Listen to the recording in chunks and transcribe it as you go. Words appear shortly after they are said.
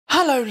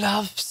Hello,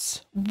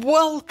 loves.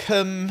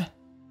 Welcome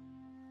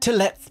to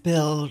Let's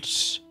Build.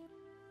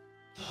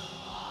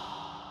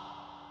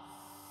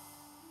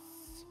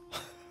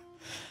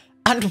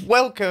 And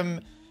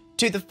welcome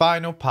to the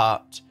final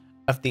part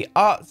of the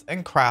Arts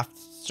and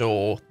Crafts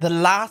store. The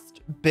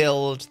last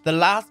build, the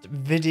last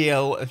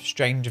video of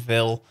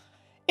Strangerville.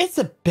 It's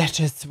a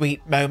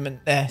bittersweet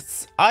moment,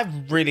 this.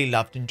 I've really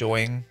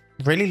enjoyed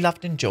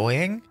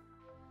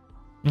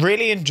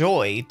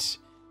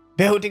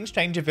building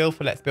Strangerville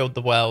for Let's Build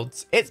the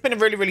Worlds. It's been a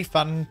really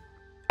fun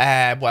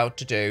world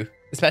to do,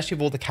 especially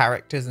with all the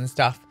characters and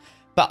stuff.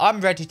 But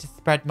I'm ready to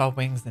spread my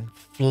wings and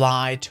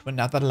fly to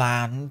another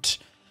land.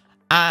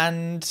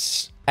 And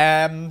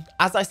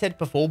as I said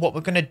before, what we're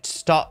going to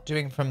start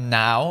doing from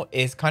now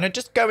is kind of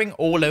just going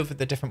all over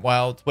the different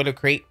worlds, Willow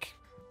Creek,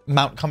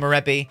 Mount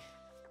Komorebi,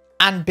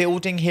 and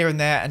building here and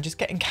there and just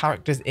getting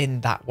characters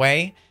in that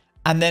way.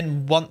 And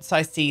then once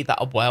I see that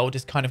a world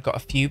has kind of got a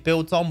few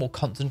builds on, we'll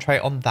concentrate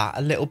on that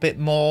a little bit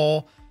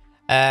more.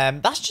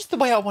 That's just the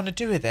way I want to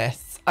do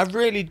this. I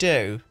really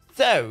do.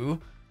 So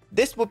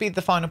this will be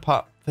the final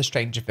part for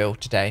Strangerville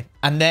today.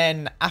 And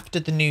then after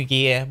the new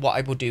year, what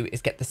I will do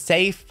is get the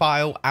save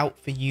file out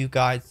for you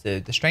guys. So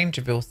the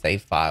Strangerville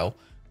save file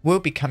will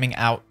be coming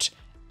out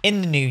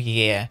in the new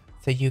year.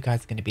 So you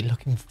guys are going to be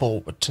looking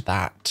forward to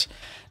that.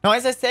 Now,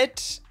 as I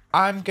said,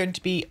 I'm going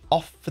to be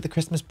off for the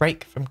Christmas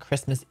break from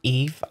Christmas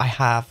Eve. I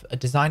have a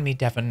Design Me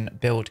Devon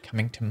build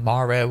coming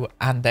tomorrow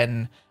and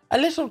then a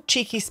little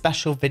cheeky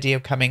special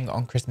video coming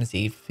on Christmas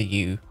Eve for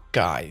you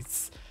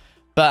guys.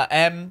 But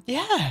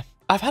yeah,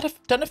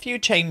 I've done a few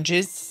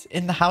changes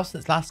in the house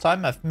since last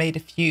time. I've made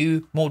a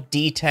few more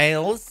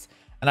details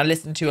and I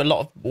listened to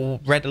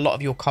read a lot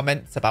of your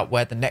comments about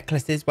where the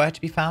necklaces were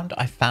to be found.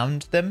 I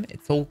found them.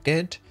 It's all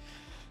good.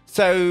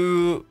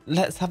 So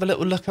let's have a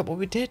little look at what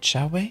we did,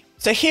 shall we?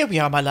 So here we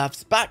are, my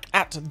loves, back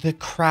at the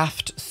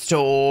craft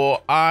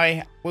store.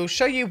 I will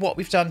show you what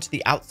we've done to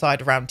the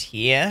outside around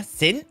here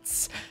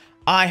since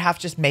I have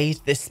just made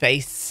this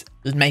space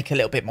make a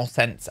little bit more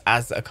sense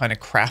as a kind of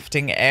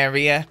crafting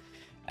area.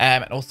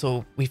 And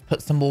also we've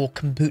put some more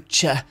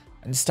kombucha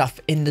and stuff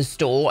in the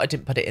store. I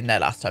didn't put it in there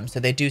last time. So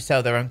they do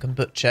sell their own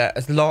kombucha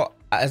as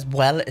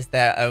well as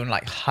their own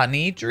like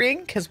honey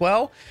drink as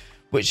well,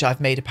 which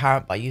I've made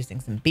apparent by using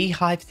some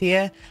beehives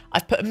here.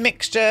 I've put a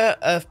mixture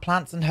of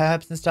plants and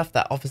herbs and stuff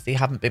that obviously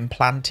haven't been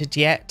planted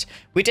yet.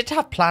 We did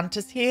have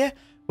planters here,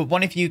 but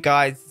one of you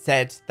guys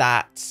said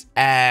that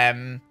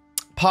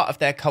part of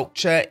their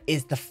culture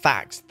is the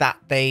fact that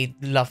they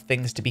love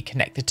things to be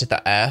connected to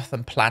the earth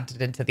and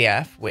planted into the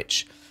earth,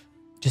 which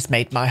just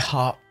made my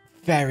heart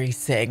very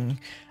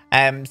sing.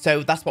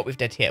 So that's what we've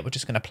did here. We're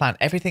just going to plant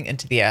everything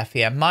into the earth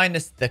here,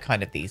 minus the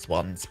kind of these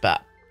ones,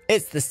 but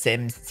it's The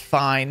Sims, it's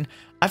fine.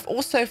 I've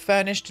also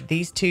furnished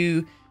these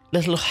two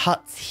little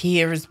huts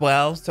here as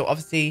well. So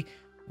obviously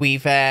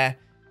we've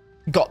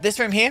got this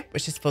room here,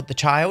 which is for the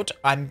child.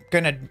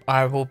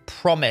 I will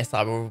promise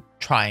I will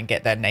try and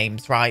get their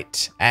names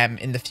right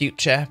in the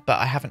future, but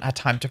I haven't had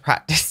time to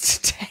practice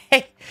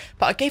today.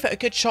 But I gave it a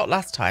good shot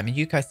last time and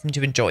you guys seem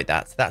to enjoy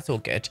that. So that's all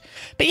good.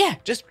 But yeah,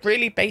 just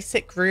really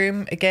basic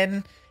room.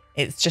 Again,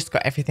 it's just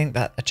got everything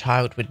that a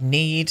child would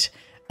need.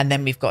 And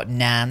then we've got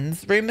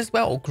Nan's room as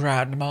well, or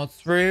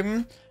Grandma's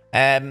room.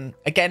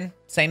 Again,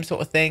 same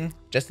sort of thing,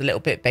 just a little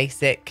bit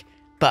basic,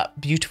 but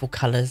beautiful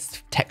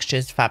colors,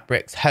 textures,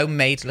 fabrics,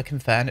 homemade looking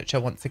furniture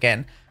once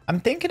again. I'm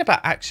thinking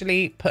about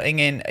actually putting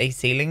in a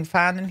ceiling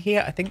fan in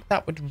here. I think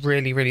that would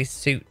really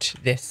suit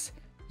this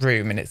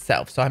room in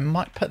itself. So I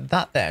might put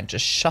that there and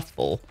just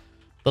shuffle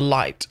the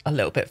light a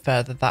little bit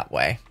further that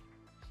way.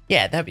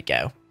 Yeah, there we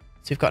go.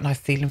 So we've got a nice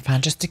ceiling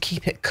fan just to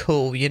keep it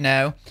cool, you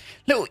know.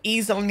 Little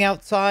easel on the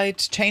outside.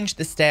 Changed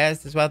the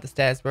stairs as well. The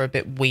stairs were a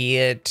bit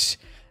weird.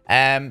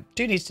 Do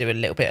need to do a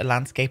little bit of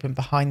landscaping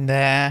behind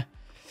there.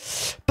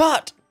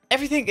 But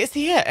everything is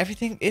here.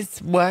 Everything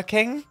is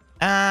working.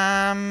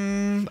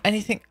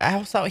 Anything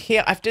else out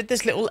here? I've did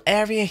this little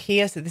area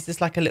here. So this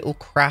is like a little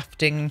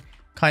crafting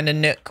kind of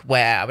nook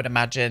where I would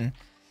imagine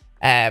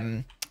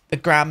the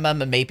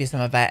grandmum and maybe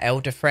some of her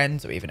elder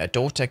friends or even her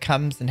daughter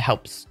comes and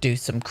helps do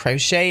some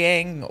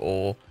crocheting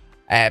or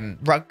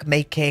rug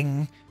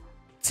making.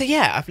 So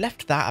yeah, I've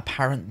left that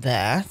apparent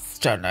there.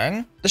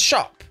 Stunning. The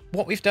shop.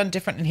 What we've done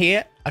different in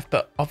here, I've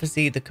put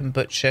obviously the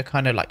kombucha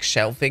kind of like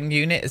shelving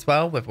unit as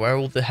well, with where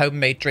all the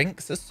homemade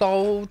drinks are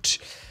sold.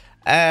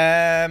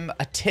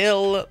 A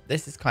till.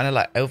 This is kind of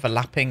like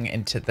overlapping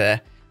into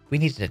the. We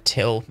needed a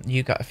till.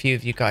 A few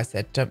of you guys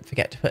said don't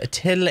forget to put a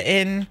till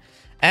in.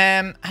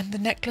 And the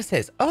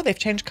necklaces. Oh, they've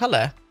changed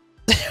color.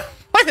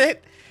 Why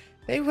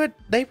they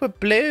were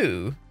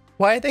blue.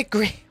 Why are they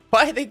green?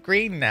 Why are they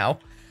green now?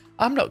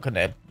 I'm not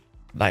gonna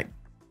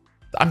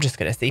I'm just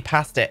going to see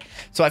past it.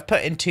 So I've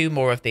put in 2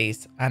 more of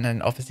these and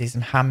then obviously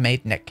some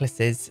handmade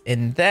necklaces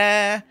in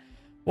there.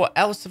 What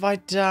else have I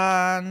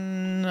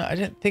done? I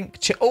don't think...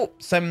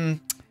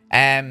 some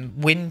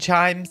wind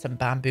chimes, some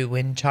bamboo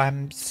wind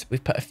chimes.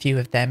 We've put a few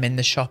of them in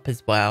the shop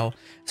as well.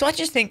 So I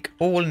just think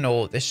all in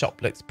all, this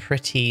shop looks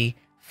pretty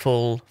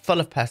full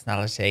of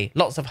personality.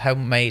 Lots of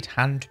homemade,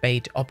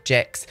 handmade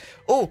objects.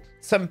 Oh,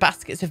 some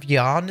baskets of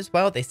yarn as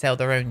well. They sell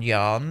their own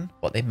yarn,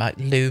 what they might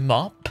loom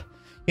up,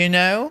 you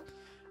know.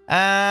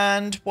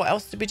 And what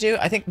else did we do?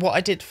 I think what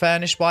I did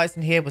furnish-wise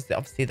in here was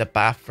obviously the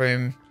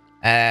bathroom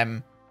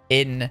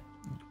in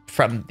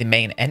from the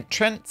main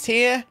entrance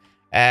here.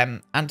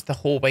 And the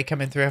hallway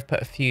coming through. I've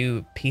put a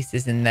few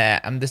pieces in there.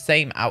 And the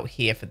same out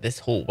here for this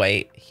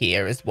hallway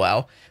here as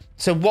well.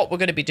 So what we're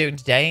going to be doing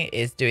today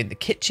is doing the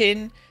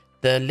kitchen,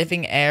 the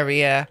living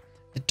area,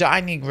 the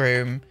dining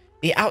room,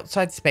 the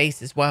outside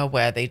space as well,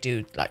 where they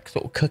do like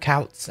sort of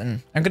cookouts.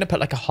 And I'm going to put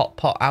like a hot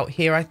pot out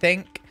here, I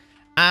think.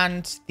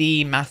 And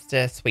the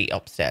master suite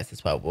upstairs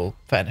as well. We'll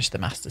furnish the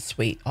master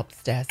suite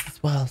upstairs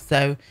as well.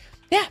 So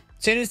yeah,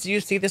 as soon as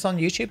you see this on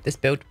YouTube, this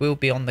build will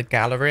be on the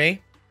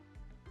gallery.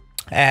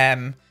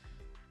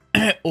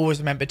 Always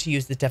remember to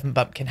use the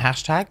DevonBumpkin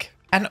hashtag.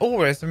 And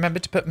always remember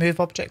to put move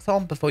objects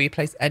on before you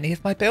place any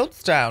of my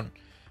builds down.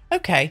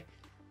 Okay,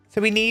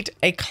 so we need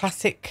a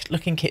classic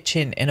looking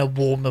kitchen in a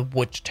warmer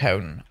wood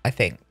tone, I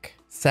think.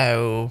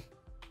 So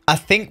I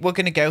think we're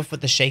going to go for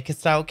the shaker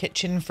style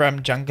kitchen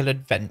from Jungle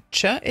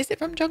Adventure. Is it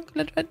from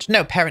Jungle Adventure?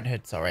 No,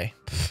 Parenthood, sorry.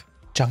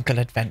 Jungle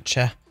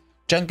Adventure.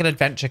 Jungle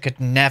Adventure could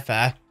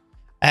never.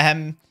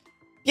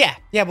 Yeah,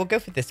 we'll go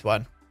for this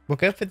one. We'll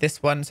go for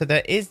this one. So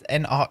there is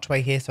an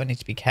archway here, so I need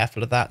to be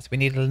careful of that. So we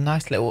need a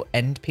nice little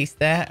end piece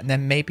there. And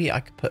then maybe I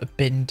could put a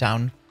bin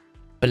down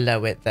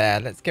below it there.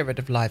 Let's get rid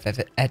of live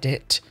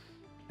edit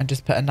and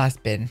just put a nice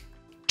bin.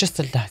 Just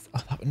a nice...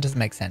 Oh, that one doesn't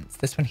make sense.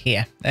 This one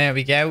here. There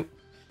we go.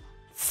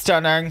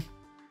 Stunning.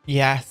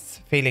 Yes,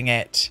 feeling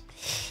it.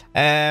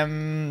 Where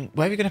are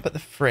we going to put the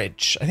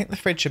fridge? I think the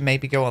fridge should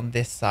maybe go on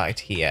this side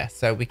here.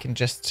 So we can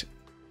just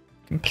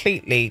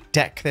completely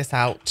deck this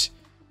out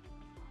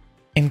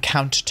in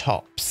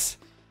countertops.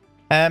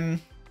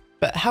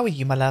 But how are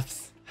you, my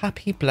loves?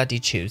 Happy bloody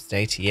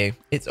Tuesday to you.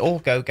 It's all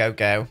go, go,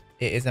 go.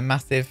 It is a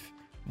massive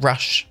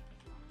rush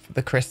for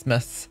the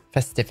Christmas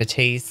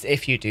festivities,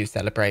 if you do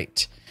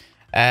celebrate.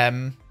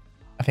 I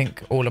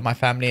think all of my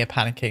family are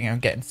panicking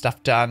and getting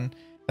stuff done.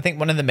 I think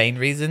one of the main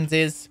reasons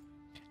is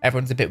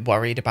everyone's a bit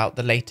worried about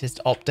the latest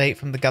update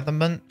from the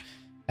government.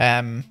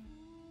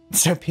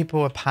 So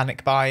people are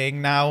panic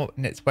buying now,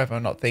 and it's whether or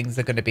not things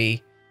are going to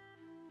be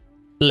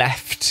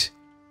left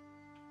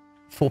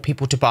for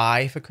people to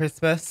buy for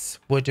Christmas.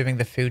 We're doing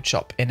the food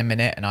shop in a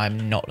minute, and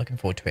I'm not looking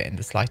forward to it in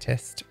the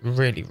slightest.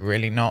 Really,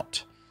 really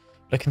not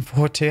looking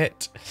forward to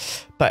it.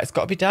 But it's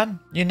got to be done,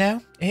 you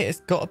know? It has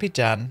got to be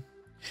done.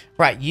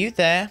 Right, you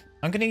there.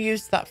 I'm going to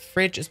use that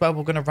fridge as well.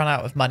 We're going to run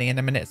out of money in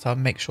a minute, so I'll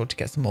make sure to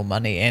get some more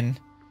money in.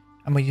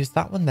 And we'll use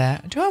that one there.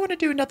 Do I want to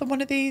do another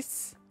one of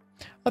these?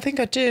 I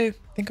think I do.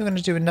 I think I'm going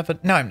to do another...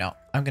 No, I'm not.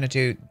 I'm going to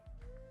do...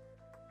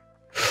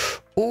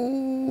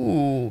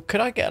 Ooh,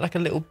 could I get like a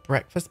little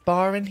breakfast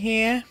bar in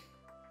here?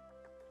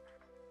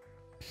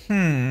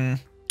 I'm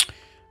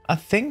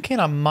thinking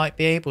I might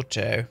be able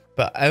to,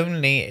 but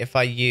only if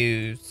I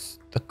use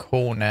the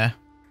corner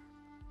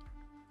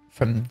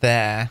from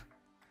there.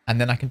 And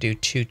then I can do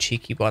two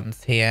cheeky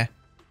ones here.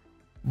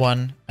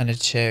 1 and a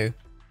 2.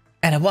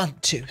 And a 1,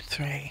 2,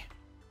 3.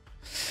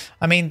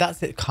 I mean,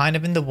 that's it kind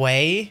of in the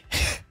way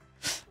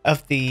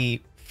of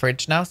the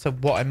fridge now. So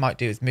what I might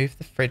do is move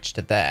the fridge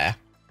to there.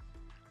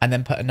 And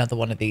then put another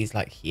one of these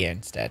like here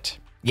instead.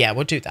 Yeah,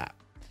 we'll do that.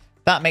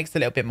 That makes a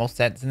little bit more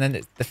sense. And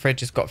then the fridge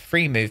has got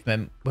free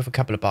movement with a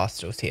couple of bar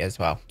stools here as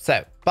well.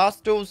 So bar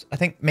stools, I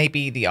think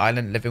maybe the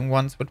island living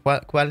ones would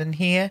work well in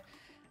here.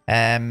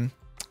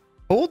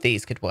 All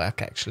these could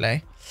work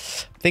actually.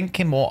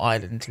 Thinking more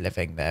island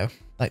living though,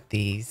 like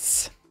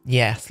these.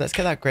 Yes, let's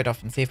get that grid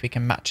off and see if we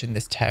can match in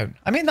this tone.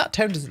 I mean, that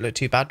tone doesn't look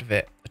too bad with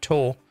it at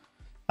all.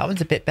 That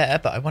one's a bit better,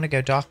 but I want to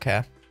go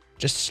darker.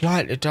 Just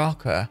slightly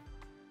darker.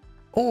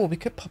 Oh, we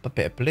could pop a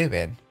bit of blue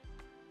in.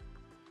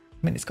 I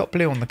mean, it's got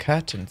blue on the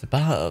curtains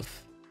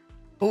above.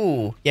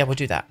 Oh, yeah, we'll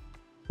do that.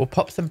 We'll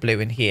pop some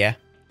blue in here.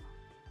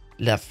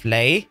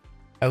 Lovely.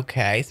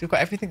 Okay, so we've got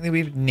everything that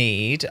we would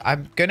need.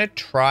 I'm going to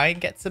try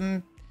and get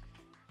some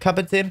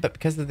cupboards in, but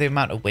because of the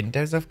amount of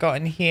windows I've got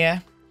in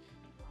here,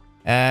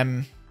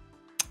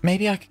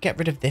 maybe I could get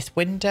rid of this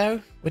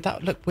window. Would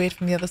that look weird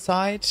from the other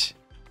side?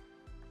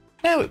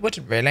 No, it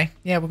wouldn't really.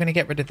 Yeah, we're going to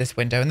get rid of this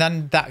window, and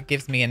then that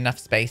gives me enough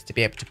space to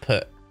be able to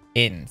put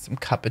in some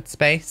cupboard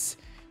space,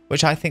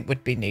 which I think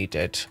would be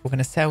needed. We're going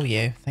to sell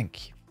you.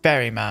 Thank you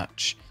very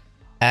much.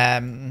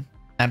 And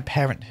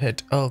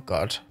Parenthood. Oh,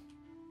 God.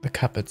 The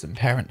cupboards and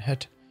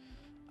Parenthood.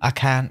 I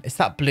can't. It's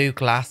that blue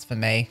glass for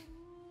me.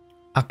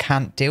 I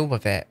can't deal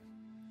with it.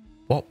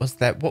 What was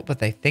that? What were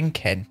they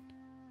thinking?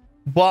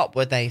 What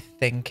were they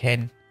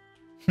thinking?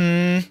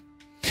 And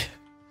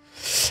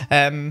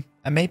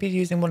maybe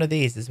using one of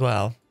these as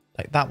well.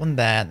 Like that one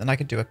there. Then I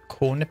can do a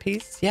corner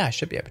piece. Yeah, I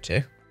should be able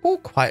to. Oh,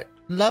 quite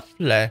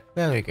lovely.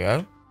 There we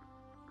go.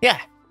 Yeah.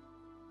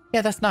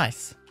 Yeah, that's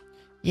nice.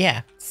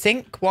 Yeah.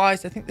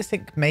 Sink-wise, I think the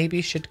sink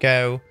maybe should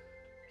go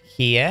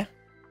here.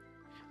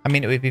 I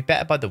mean, it would be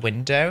better by the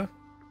window,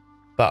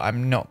 but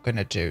I'm not going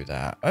to do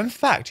that. In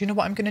fact, you know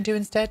what I'm going to do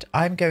instead?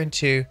 I'm going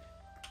to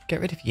Get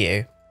rid of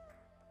you.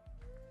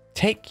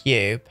 Take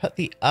you, put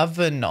the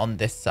oven on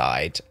this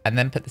side, and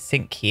then put the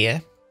sink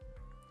here.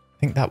 I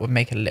think that would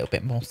make a little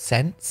bit more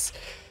sense.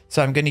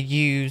 So I'm going to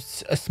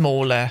use a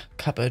smaller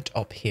cupboard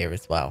up here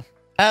as well.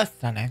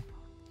 Stunning.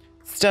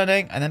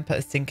 Stunning. And then put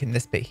a sink in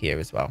this bit here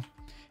as well.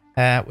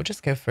 We'll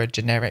just go for a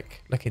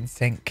generic looking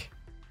sink.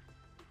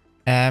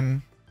 Yeah.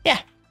 Yeah,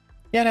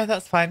 no,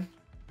 that's fine.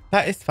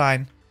 That is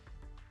fine.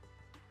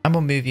 And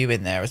we'll move you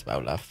in there as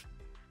well, love.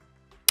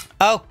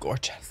 Oh,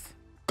 gorgeous.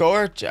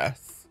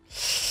 Gorgeous.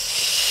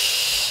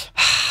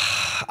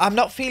 I'm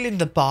not feeling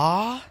the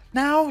bar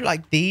now,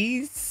 like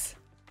these.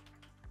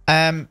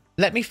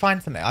 Let me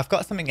find something. I've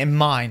got something in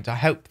mind. I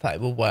hope that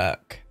it will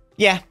work.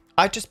 Yeah,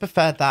 I just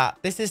prefer that.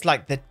 This is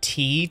like the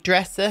tea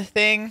dresser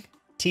thing.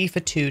 Tea for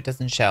 2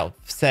 dozen shelves.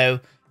 So,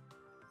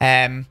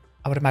 I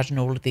would imagine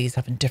all of these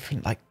having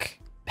different like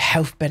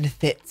health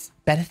benefits.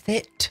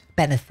 Benefits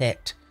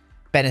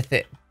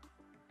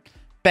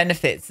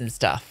and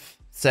stuff.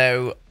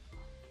 So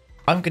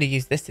I'm going to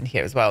use this in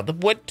here as well. The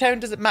wood tone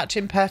doesn't match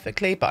in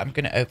perfectly, but I'm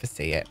going to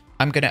oversee it.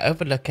 I'm going to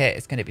overlook it.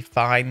 It's going to be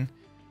fine.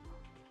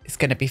 It's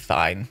going to be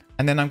fine.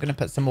 And then I'm going to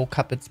put some more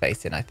cupboard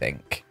space in, I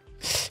think.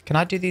 Can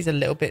I do these a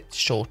little bit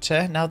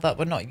shorter now that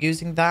we're not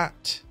using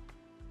that?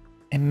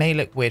 It may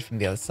look weird from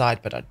the other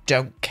side, but I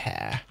don't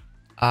care.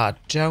 I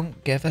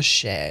don't give a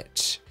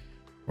shit.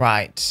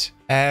 Right.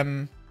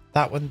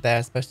 That one there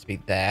is supposed to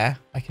be there.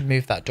 I can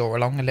move that door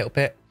along a little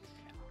bit.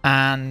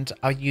 And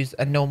I'll use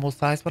a normal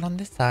size one on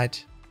this side.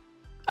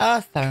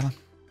 So.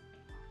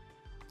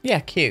 Yeah,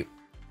 cute.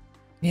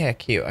 Yeah,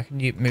 cute. I can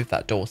move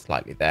that door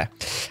slightly there.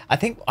 I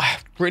think I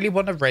really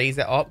want to raise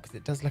it up because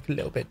it does look a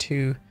little bit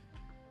too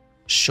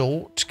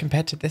short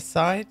compared to this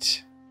side.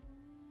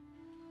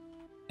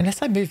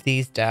 Unless I move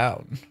these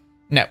down.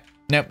 No.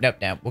 Nope.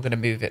 We're going to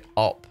move it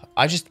up.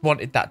 I just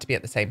wanted that to be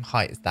at the same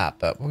height as that,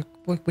 but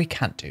we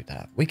can't do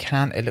that. We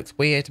can't. It looks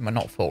weird and we're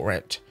not for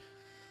it.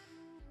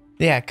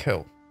 Yeah,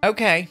 cool.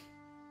 Okay.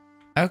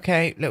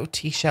 Okay, little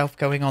tea shelf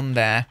going on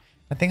there.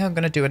 I think I'm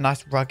going to do a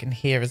nice rug in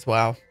here as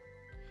well.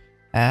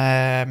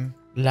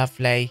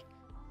 Lovely.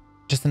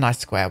 Just a nice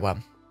square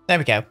one. There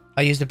we go.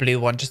 I used a blue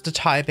one just to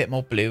tie a bit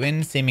more blue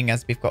in, seeming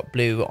as we've got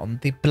blue on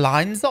the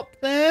blinds up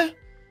there.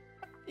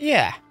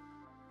 Yeah.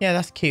 Yeah,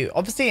 that's cute.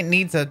 Obviously, it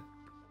needs a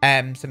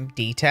some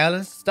detail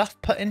and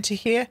stuff put into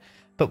here,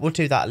 but we'll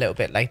do that a little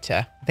bit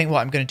later. I think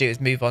what I'm going to do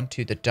is move on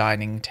to the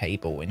dining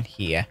table in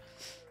here.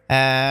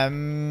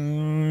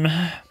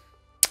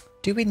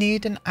 Do we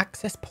need an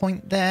access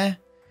point there?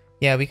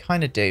 Yeah, we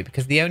kind of do,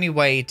 because the only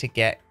way to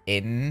get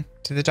in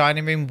to the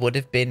dining room would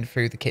have been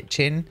through the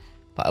kitchen,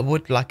 but I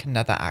would like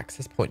another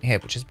access point here,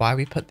 which is why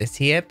we put this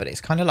here, but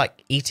it's kind of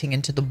like eating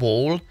into the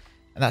wall, and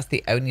that's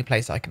the only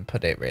place I can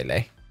put it,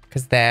 really,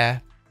 because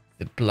there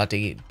the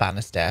bloody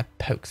banister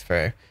pokes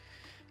through,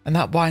 and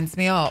that winds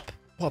me up.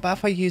 What about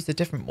if I use a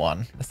different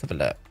one? Let's have a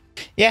look.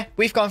 Yeah,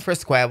 we've gone for a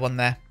square one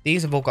there.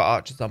 These have all got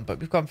arches on, but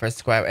we've gone for a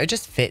square. It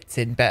just fits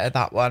in better,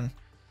 that one.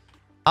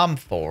 I'm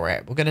for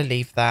it. We're going to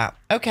leave that.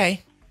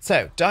 Okay,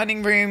 so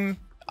dining room.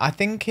 I'm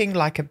thinking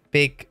like a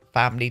big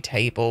family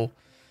table.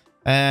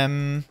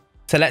 So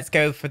let's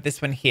go for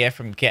this one here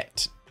from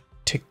Get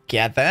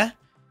Together.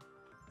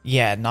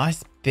 Yeah,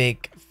 nice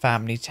big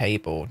family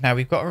table. Now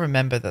we've got to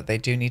remember that they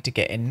do need to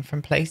get in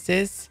from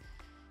places.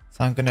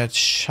 So I'm going to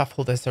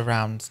shuffle this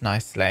around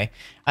nicely.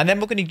 And then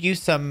we're going to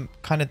use some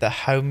kind of the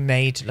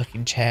homemade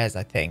looking chairs,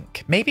 I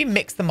think. Maybe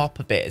mix them up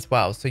a bit as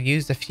well. So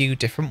use a few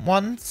different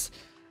ones.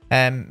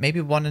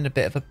 Maybe one in a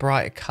bit of a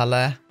brighter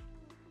colour.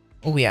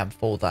 Oh yeah, I'm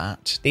for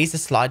that. These are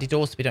slidey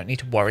doors, so we don't need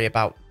to worry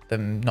about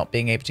them not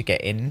being able to get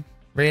in,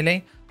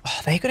 really. Oh,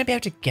 are they going to be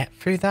able to get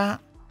through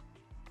that?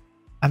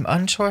 I'm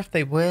unsure if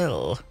they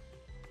will.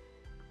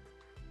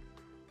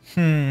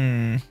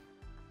 I'm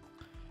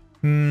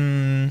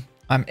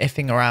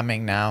iffing or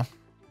amming now.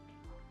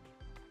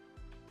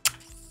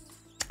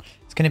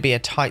 It's going to be a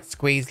tight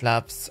squeeze,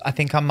 loves. I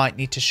think I might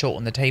need to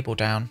shorten the table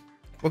down.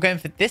 We're going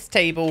for this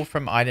table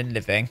from Island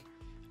Living.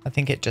 I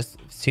think it just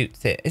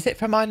suits it. Is it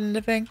from Island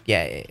Living?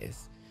 Yeah, it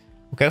is.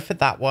 We'll go for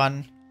that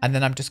one. And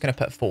then I'm just going to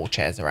put 4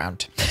 chairs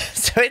around.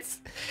 So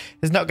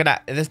there's not going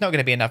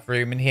to be enough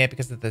room in here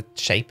because of the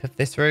shape of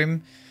this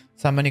room.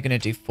 So I'm only going to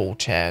do 4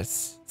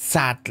 chairs.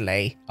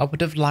 Sadly, I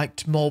would have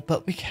liked more,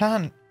 but we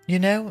can't, you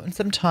know? And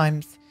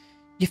sometimes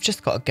you've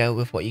just got to go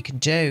with what you can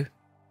do.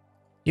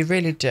 You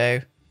really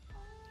do.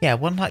 Yeah,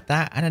 one like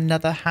that and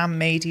another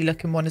handmade-y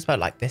looking one as well,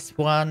 like this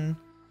one.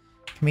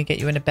 Can we get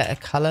you in a better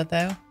colour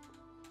though?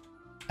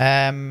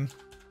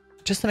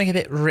 Just something a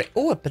bit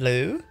a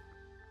blue.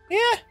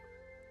 Yeah.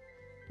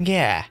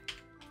 Yeah.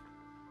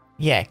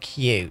 Yeah,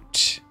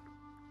 cute.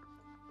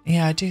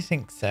 Yeah, I do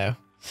think so.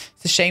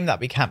 It's a shame that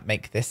we can't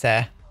make this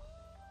Do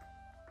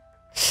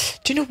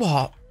you know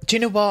what? Do you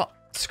know what?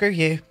 Screw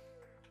you.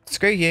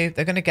 Screw you.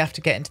 They're going to have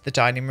to get into the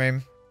dining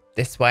room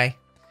this way.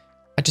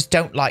 I just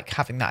don't like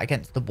having that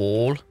against the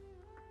wall.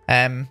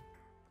 The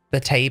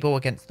table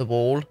against the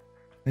wall.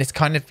 And it's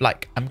kind of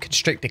like I'm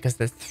constricted because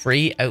there's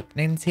 3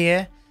 openings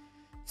here.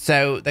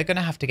 So they're going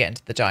to have to get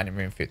into the dining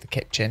room through the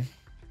kitchen.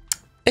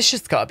 It's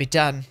just got to be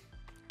done.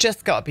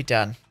 just got to be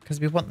done because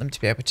we want them to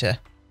be able to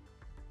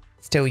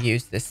still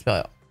use this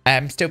spot.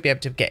 Still be able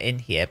to get in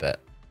here, but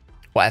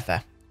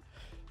whatever.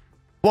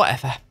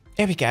 Whatever.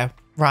 Here we go.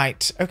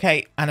 Right.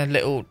 Okay. And a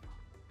little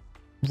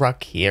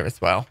rug here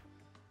as well.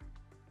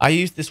 I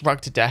use this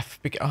rug to death.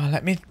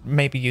 Let me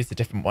maybe use a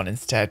different one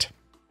instead.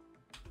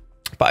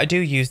 But I do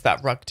use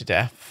that rug to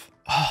death.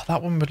 Oh,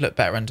 that one would look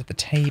better under the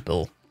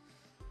table.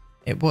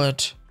 It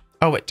would.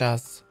 Oh, it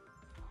does.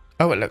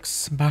 Oh, it looks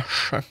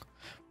smashing.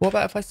 What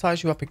about if I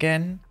size you up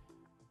again?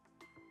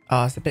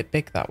 Oh, it's a bit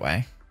big that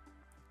way.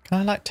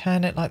 Can I like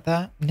turn it like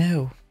that?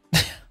 No. Do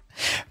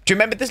you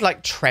remember this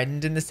like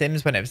trend in The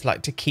Sims when it was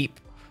like to keep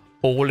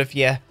all of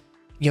your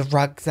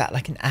rugs at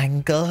like an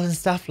angle and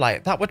stuff?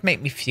 Like that would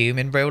make me fume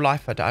in real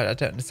life. I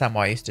don't understand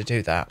why I used to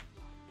do that.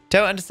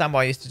 Don't understand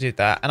why I used to do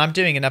that. And I'm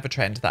doing another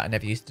trend that I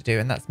never used to do,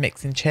 and that's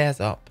mixing chairs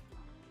up.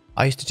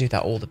 I used to do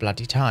that all the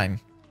bloody time.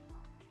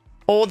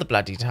 All the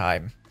bloody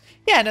time.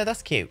 Yeah, no,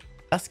 that's cute.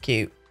 That's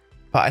cute.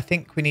 But I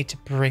think we need to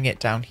bring it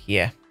down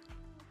here.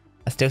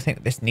 I still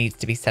think this needs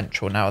to be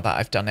central now that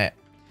I've done it.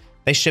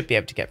 They should be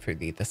able to get through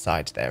either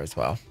side there as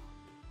well.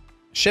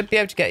 Should be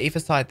able to get either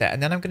side there.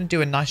 And then I'm going to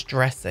do a nice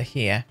dresser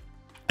here.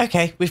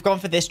 Okay, we've gone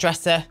for this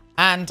dresser.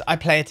 And I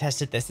player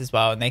tested this as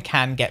well. And they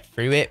can get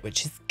through it,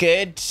 which is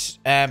good.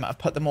 I've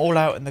put them all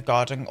out in the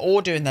garden,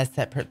 all doing their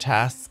separate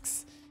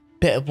tasks.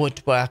 Bit of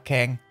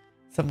woodworking.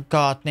 Some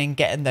gardening,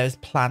 getting those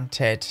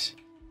planted.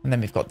 And then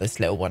we've got this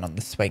little one on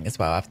the swing as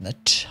well, having the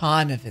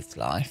time of his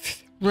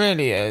life.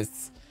 Really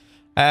is.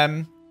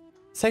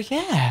 So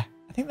yeah,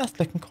 I think that's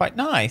looking quite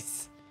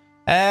nice.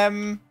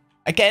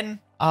 Again,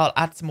 I'll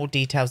add some more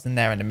details in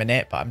there in a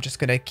minute, but I'm just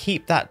going to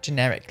keep that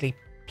generically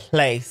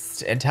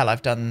placed until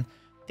I've done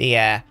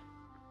the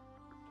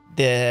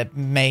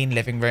main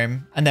living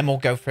room, and then we'll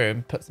go through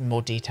and put some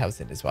more details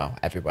in as well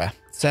everywhere.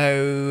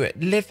 So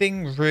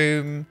living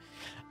room,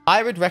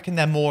 I would reckon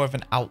they're more of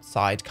an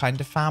outside kind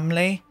of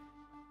family,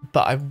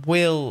 but I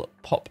will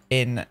pop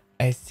in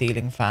a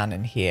ceiling fan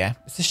in here.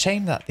 It's a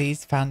shame that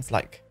these fans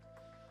like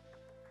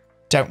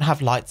don't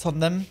have lights on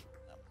them.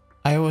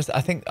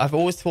 I've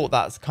always thought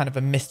that's kind of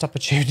a missed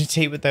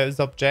opportunity with those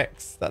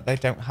objects, that they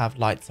don't have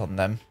lights on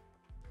them.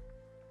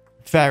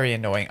 Very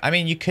annoying. I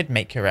mean, you could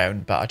make your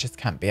own, but I just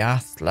can't be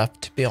asked, love,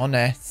 to be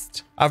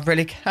honest. I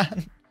really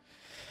can.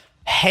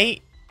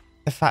 Hate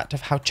the fact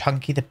of how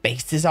chunky the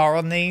bases are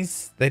on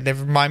these. They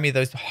remind me of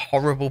those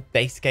horrible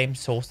base game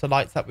saucer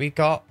lights that we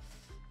got.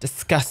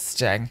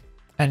 Disgusting.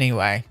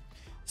 Anyway,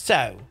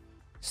 so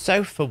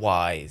sofa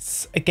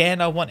wise,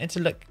 again, I wanted to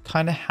look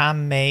kind of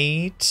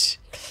handmade.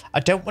 I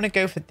don't want to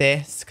go for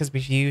this because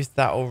we've used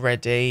that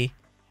already.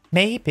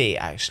 Maybe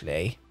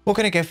actually we're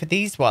going to go for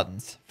these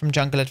ones from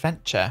Jungle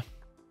Adventure.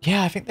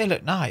 Yeah, I think they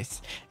look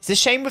nice. It's a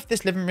shame with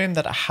this living room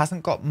that it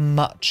hasn't got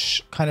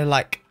much kind of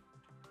like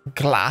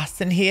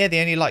glass in here.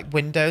 The only like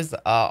windows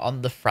are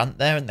on the front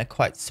there, and they're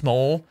quite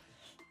small.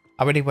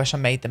 I really wish I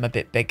made them a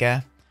bit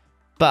bigger.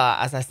 But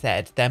as I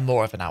said, they're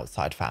more of an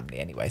outside family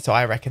anyway. So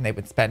I reckon they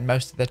would spend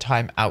most of the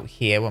time out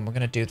here when we're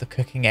going to do the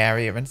cooking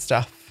area and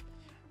stuff.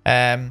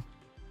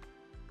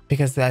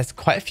 Because there's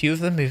quite a few of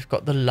them who've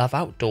got the Love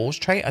Outdoors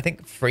trait. I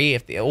think 3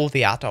 of all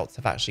the adults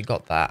have actually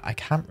got that. I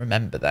can't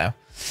remember though.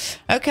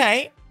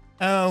 Okay.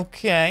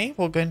 Okay.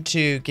 We're going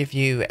to give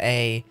you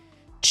a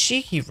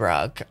cheeky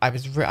rug. I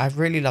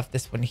really love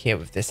this one here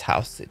with this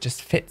house. It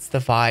just fits the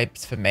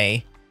vibes for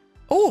me.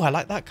 Oh, I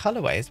like that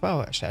colorway as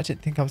well, actually. I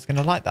didn't think I was going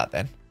to like that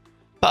then.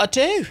 But I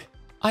do.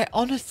 I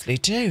honestly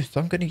do.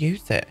 So I'm going to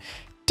use it.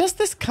 Does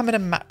this come in a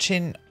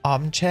matching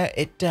armchair?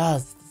 It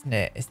does, doesn't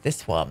it? It's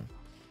this one.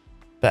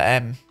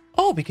 But,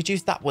 oh, we could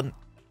use that one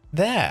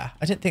there.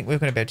 I didn't think we were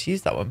going to be able to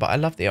use that one, but I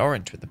love the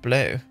orange with the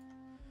blue.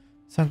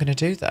 So I'm going to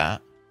do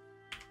that.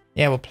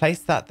 Yeah, we'll place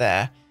that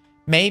there.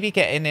 Maybe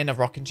getting in a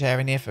rocking chair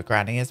in here for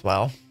Granny as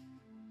well.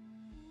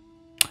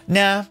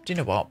 Nah, do you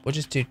know what? We'll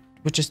just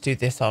do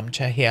this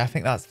armchair here. I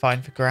think that's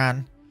fine for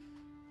Gran.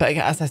 But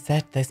as I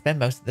said, they spend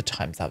most of the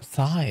times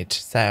outside.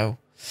 So,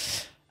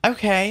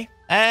 okay.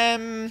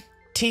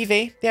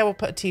 TV. Yeah, we'll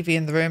put a TV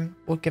in the room.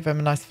 We'll give them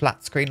a nice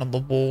flat screen on the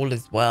wall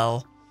as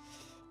well.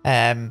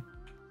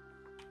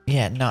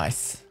 Yeah,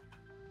 nice.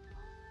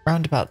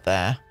 Round about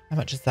there. How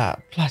much is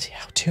that? Bloody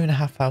hell,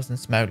 2,500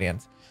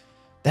 simoleons.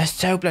 They're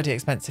so bloody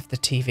expensive, the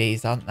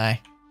TVs, aren't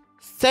they?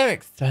 So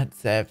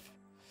expensive.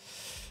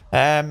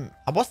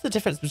 What's the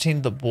difference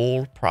between the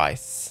wall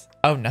price?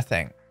 Oh,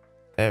 nothing.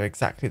 They're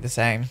exactly the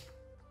same.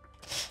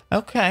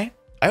 Okay.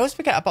 I always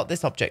forget about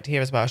this object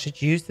here as well. I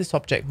should use this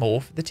object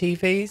more for the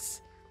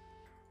TVs.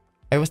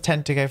 I always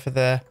tend to go for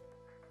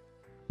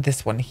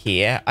this one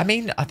here. I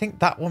mean, I think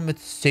that one would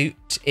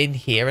suit in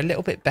here a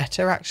little bit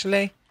better,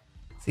 actually.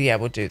 So yeah,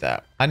 we'll do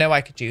that. I know I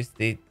could use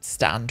the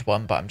stand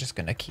one, but I'm just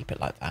going to keep it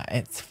like that.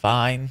 It's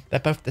fine. They're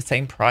both the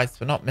same price.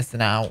 We're not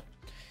missing out.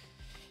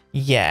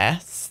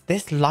 Yes.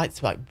 This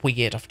light's like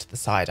weird off to the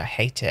side. I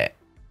hate it.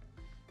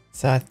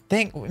 So I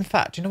think, in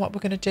fact, you know what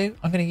we're going to do?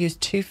 I'm going to use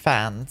 2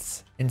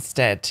 fans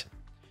instead.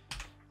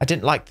 I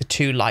didn't like the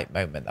 2 light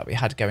moment that we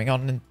had going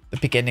on in the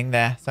beginning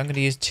there. So I'm going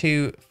to use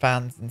 2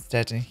 fans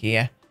instead in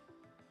here.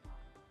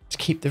 to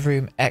keep the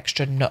room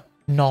extra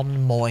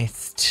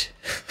non-moist.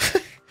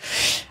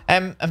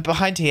 And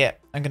behind here,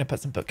 I'm going to put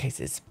some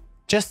bookcases.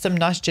 Just some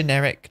nice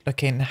generic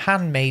looking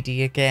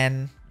handmadey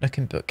again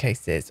looking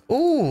bookcases.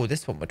 Ooh,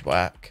 this one would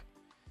work.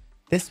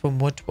 This one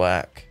would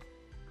work.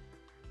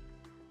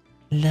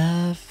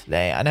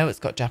 Lovely. I know it's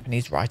got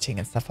Japanese writing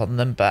and stuff on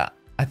them, but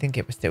I think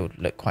it would still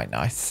look quite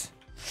nice.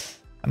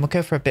 And we'll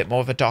go for a bit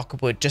more of a darker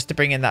wood just to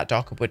bring in that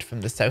darker wood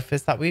from the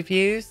sofas that we've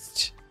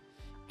used.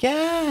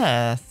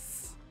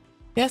 Yes.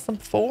 Yes, I'm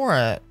for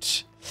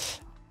it.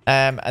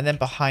 And then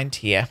behind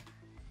here,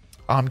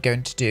 I'm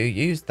going to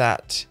use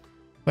that.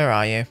 Where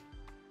are you?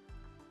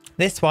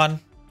 This one,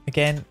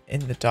 again,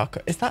 in the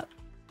darker. Is that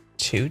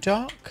too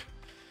dark?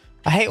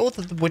 I hate all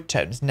that the wood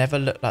tones never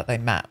look like they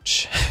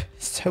match.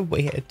 So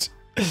weird.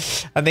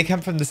 And they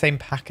come from the same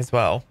pack as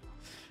well.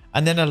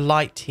 And then a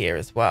light here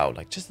as well.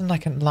 Like just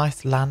like a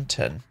nice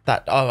lantern.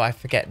 That, oh, I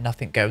forget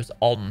nothing goes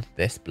on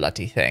this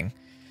bloody thing.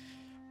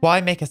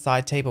 Why make a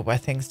side table where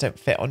things don't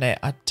fit on it?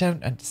 I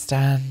don't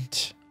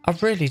understand. I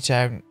really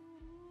don't.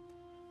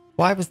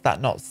 Why was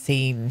that not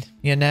seen,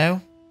 you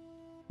know?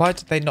 Why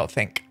did they not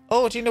think,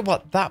 oh, do you know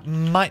what? That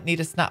might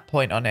need a snap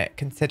point on it,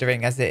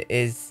 considering as it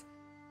is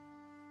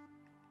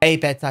a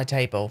bedside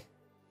table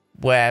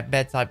where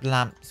bedside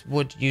lamps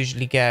would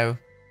usually go.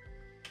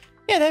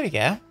 Yeah, there we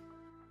go.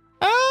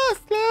 Oh,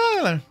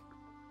 slowly.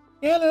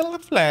 Yeah,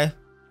 lovely.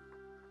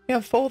 Yeah,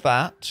 for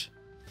that.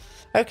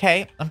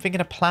 Okay, I'm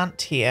thinking a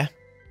plant here.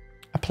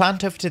 A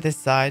plant over to this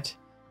side.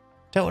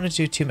 Don't want to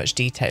do too much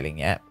detailing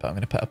yet, but I'm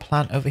going to put a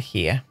plant over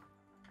here.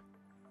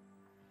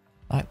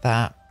 Like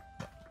that.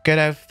 Good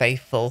old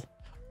faithful.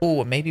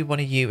 Oh, maybe one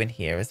of you in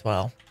here as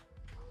well.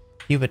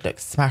 You would look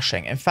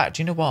smashing. In fact,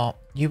 you know what?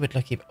 You would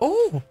look even...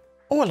 Oh,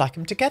 I like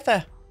them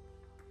together.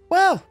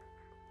 Well,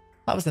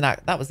 that was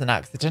an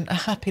accident. A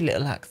happy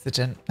little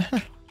accident.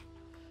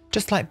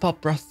 Just like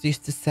Bob Ross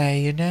used to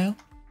say, you know?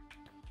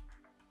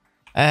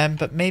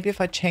 But maybe if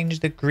I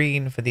change the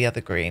green for the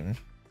other green.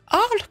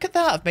 Oh, look at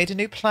that. I've made a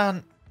new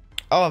plant.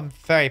 Oh, I'm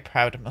very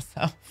proud of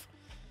myself.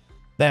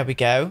 There we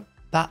go.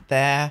 That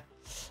there.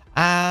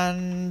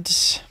 And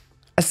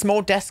a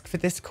small desk for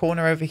this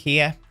corner over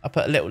here. I'll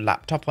put a little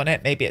laptop on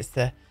it. Maybe it's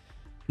the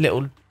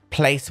little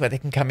place where they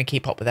can come and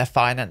keep up with their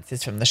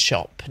finances from the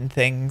shop and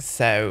things.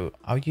 So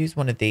I'll use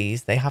one of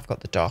these. They have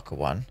got the darker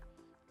one.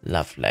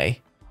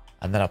 Lovely.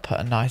 And then I'll put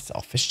a nice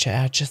office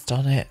chair just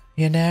on it,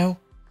 you know.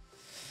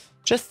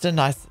 Just a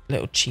nice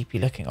little cheapy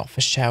looking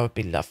office chair would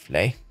be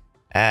lovely.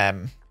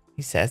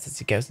 He says as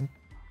he goes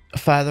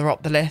further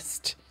up the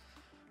list.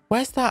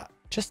 Where's that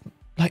just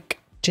like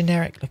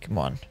generic looking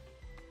one?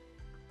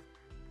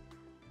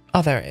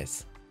 Oh, there it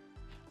is.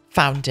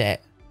 Found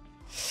it.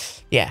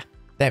 Yeah,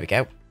 there we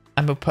go.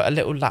 And we'll put a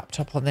little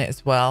laptop on it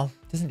as well.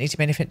 Doesn't need to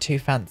be anything too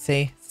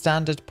fancy.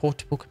 Standard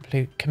portable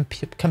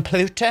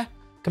computer.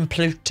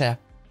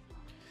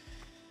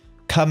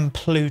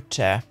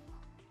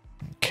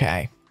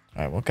 Okay.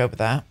 All right, we'll go with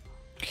that.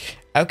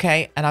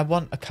 Okay, and I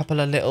want a couple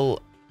of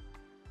little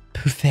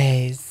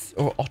buffets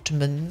or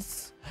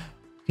ottomans.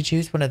 You could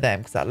use one of them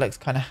because that looks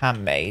kind of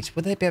handmade.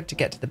 Will they be able to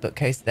get to the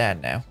bookcase there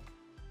now?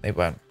 They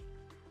won't.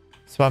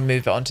 So I'll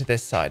move it onto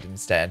this side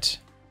instead.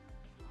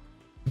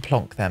 And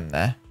plonk them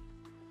there.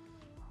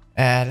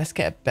 Let's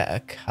get a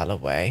better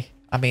colourway.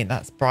 I mean,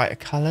 that's brighter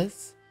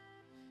colours.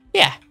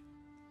 Yeah.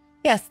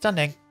 Yeah,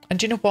 stunning. And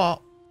do you know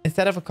what?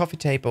 Instead of a coffee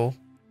table,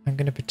 I'm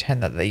going to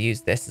pretend that they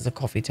use this as a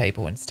coffee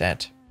table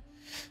instead.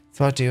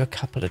 So I'll do a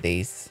couple of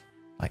these.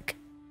 Like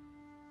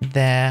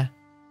there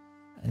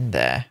and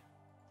there.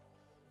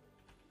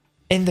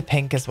 In the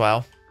pink as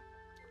well.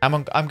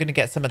 I'm going to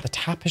get some of the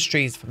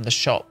tapestries from the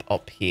shop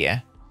up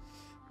here.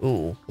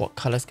 Ooh, what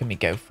colours can we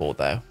go for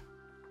though?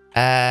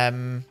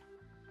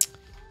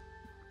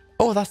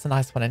 Oh, that's a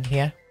nice one in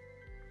here.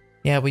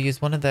 Yeah, we'll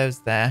use one of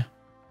those there.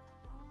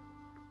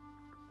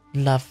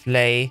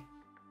 Lovely.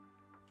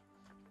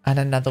 And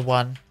another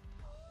one.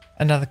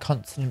 Another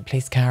consonant,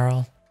 please,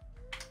 Carol.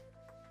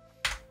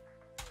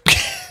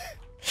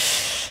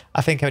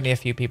 I think only a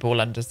few people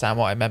will understand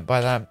what I meant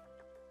by that.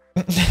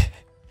 And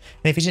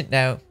if you didn't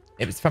know,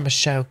 it was from a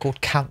show called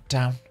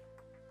Countdown.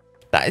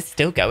 That is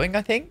still going,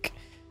 I think.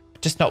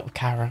 Just not with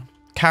Carol.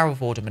 Carol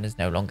Vorderman is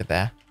no longer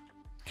there.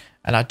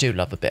 And I do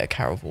love a bit of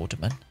Carol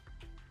Vorderman.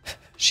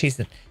 She's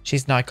an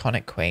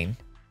iconic queen.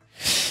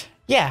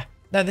 Yeah.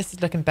 No, this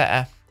is looking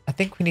better. I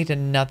think we need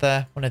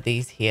another one of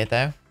these here,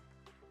 though.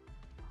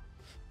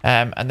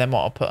 And then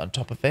what I'll put on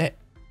top of it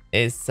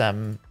is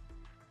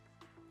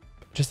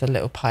just a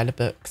little pile of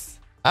books.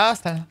 Ah,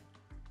 Stella.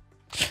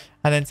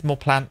 And then some more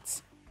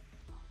plants.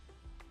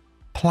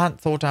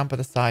 Plants all down by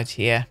the side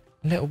here.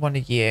 A little one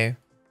of you.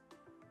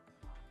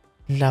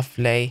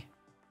 Lovely.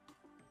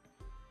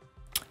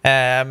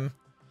 One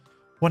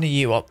of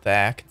you up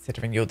there,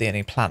 considering you're the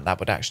only plant that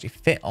would actually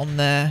fit on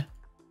there.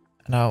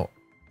 And I'll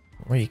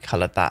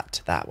recolor that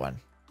to that one.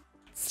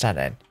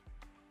 Stunning.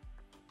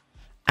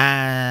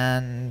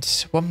 And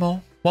one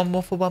more. One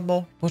more for one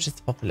more. We'll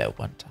just pop a little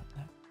one down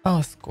there. Oh,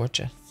 it's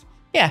gorgeous.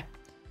 Yeah.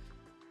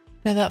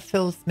 No, that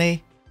fills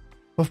me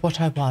with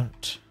what I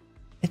want.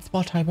 It's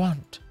what I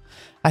want.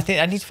 I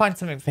think I need to find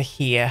something for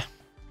here.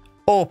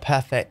 Oh,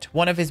 perfect.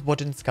 One of his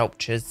wooden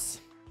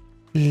sculptures.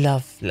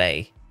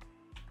 Lovely.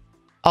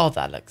 Oh,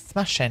 that looks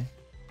smashing.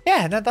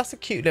 Yeah, no, that's a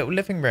cute little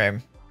living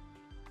room.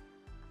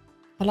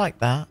 I like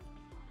that.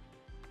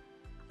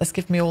 Let's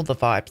give me all the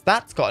vibes.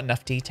 That's got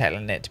enough detail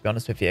in it, to be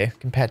honest with you,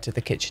 compared to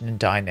the kitchen and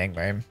dining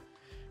room.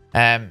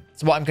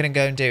 So what I'm going to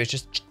go and do is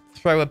just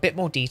throw a bit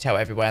more detail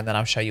everywhere, and then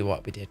I'll show you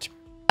what we did.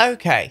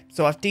 Okay,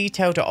 so I've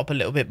detailed it up a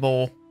little bit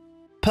more.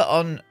 Put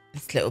on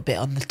this little bit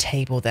on the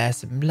table there,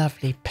 some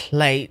lovely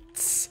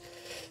plates.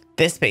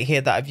 This bit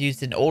here that I've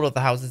used in all of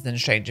the houses in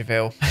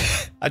Strangerville.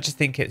 I just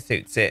think it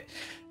suits it.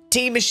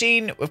 Tea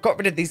machine. We've got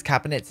rid of these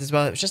cabinets as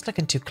well. It was just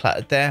looking too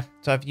cluttered there.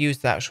 So I've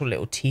used the actual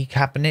little tea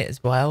cabinet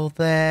as well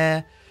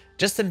there.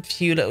 Just some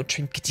few little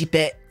trinkety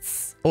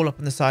bits. All up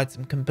on the side.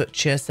 Some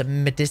kombucha,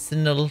 some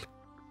medicinal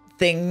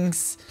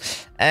things.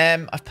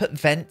 I've put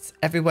vents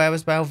everywhere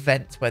as well.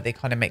 Vents where they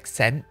kind of make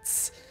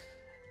sense.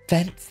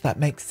 Vents that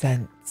make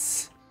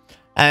sense.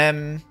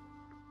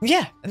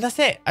 Yeah, and that's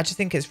it. I just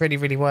think it's really,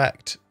 really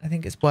worked. I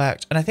think it's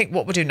worked. And I think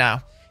what we'll do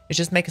now is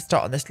just make a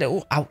start on this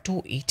little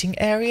outdoor eating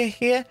area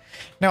here.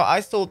 Now,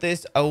 I saw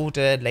this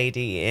older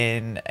lady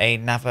in a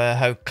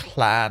Navajo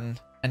clan,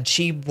 and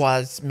she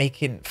was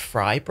making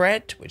fry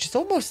bread, which is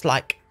almost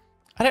like,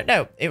 I don't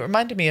know, it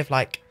reminded me of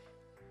like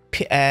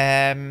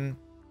tortilla.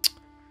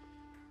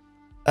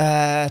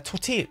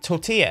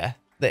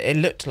 It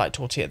looked like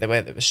tortilla, the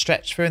way that it was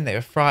stretched through, and they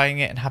were frying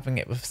it and having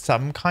it with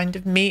some kind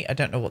of meat. I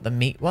don't know what the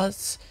meat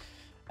was.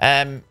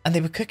 And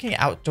they were cooking it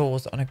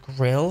outdoors on a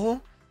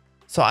grill.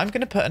 So I'm going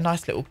to put a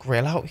nice little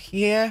grill out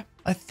here.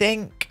 I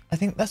think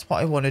that's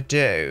what I want to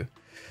do.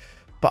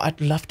 But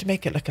I'd love to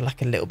make it look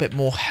like a little bit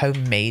more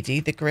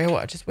homemadey, the grill.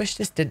 I just wish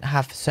this didn't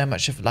have so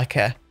much of like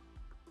a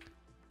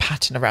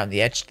pattern around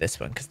the edge to this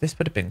one, because this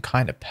would have been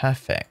kind of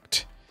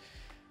perfect.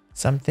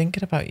 So I'm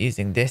thinking about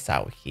using this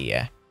out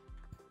here.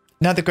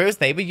 Now, the grills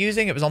they were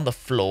using, it was on the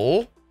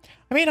floor.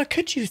 I mean, I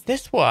could use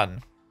this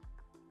one.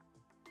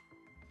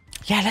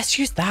 Yeah, let's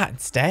use that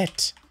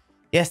instead.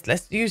 Yes,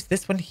 let's use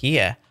this one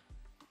here.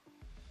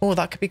 Oh,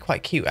 that could be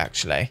quite cute,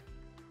 actually.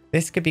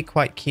 This could be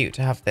quite cute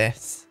to have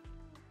this.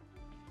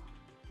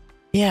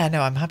 Yeah,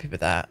 no, I'm happy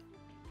with that.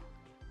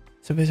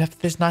 So we have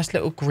this nice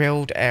little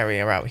grilled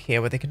area out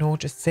here where they can all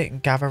just sit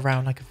and gather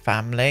around like a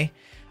family.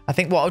 I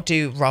think what I'll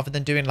do, rather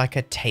than doing like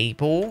a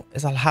table,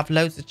 is I'll have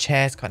loads of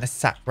chairs kind of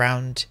sat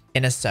round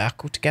in a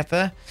circle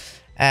together.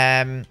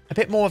 A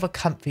bit more of a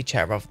comfy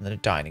chair rather than a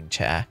dining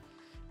chair.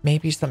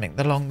 Maybe something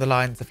along the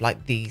lines of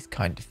like these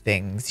kind of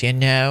things, you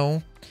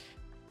know?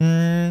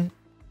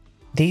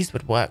 These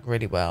would work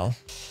really well.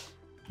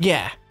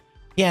 Yeah.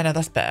 Yeah, no,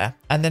 that's better.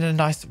 And then a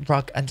nice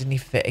rug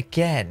underneath it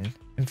again.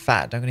 In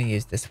fact, I'm going to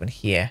use this one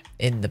here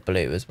in the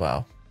blue as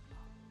well.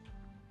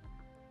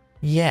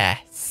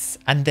 Yes.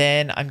 And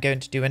then I'm going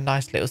to do a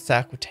nice little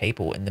circle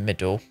table in the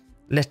middle.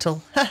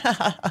 Little.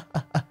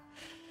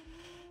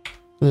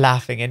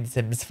 Laughing in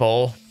Sims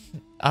 4.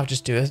 I'll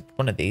just do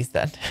one of these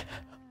then.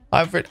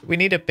 We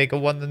need a bigger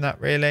one than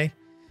that, really.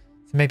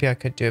 So maybe I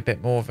could do a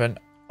bit more of an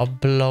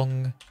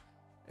oblong,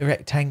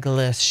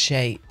 rectangular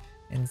shape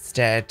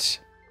instead.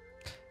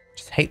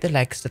 Just hate the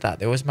legs to that.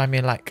 They always remind me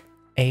of like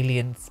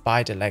alien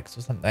spider legs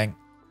or something.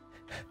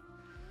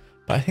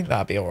 But I think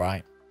that'll be all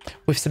right.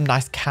 With some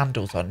nice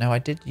candles on. Now, I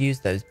did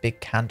use those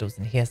big candles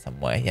in here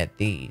somewhere. Yeah,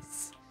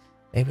 these.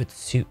 They would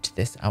suit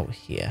this out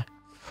here.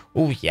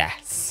 Oh,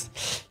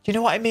 yes. Do you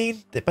know what I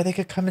mean? Where they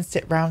could come and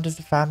sit round as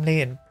a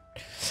family and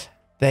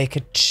they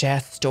could share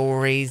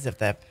stories of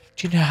their...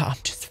 Do you know, I'm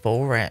just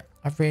for it.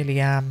 I really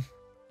am.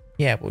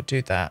 Yeah, we'll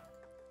do that.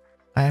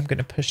 I am going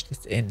to push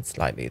this in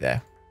slightly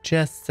there.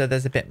 Just so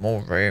there's a bit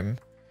more room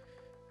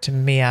to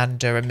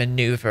meander and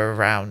maneuver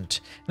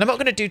around. And I'm not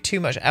going to do too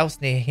much else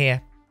near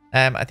here.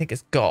 I think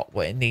it's got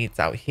what it needs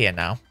out here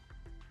now.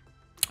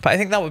 But I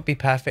think that would be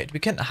perfect. We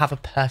couldn't have a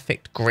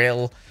perfect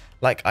grill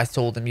like I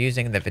saw them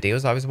using in the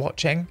videos I was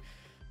watching.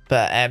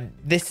 But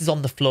this is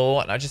on the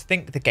floor, and I just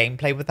think the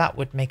gameplay with that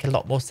would make a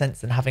lot more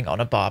sense than having it on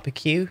a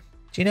barbecue.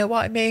 Do you know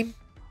what I mean?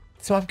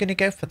 So I'm going to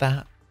go for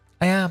that.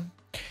 I am.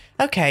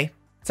 Okay,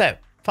 so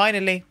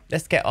finally,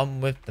 let's get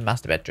on with the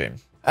master bedroom.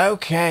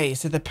 Okay,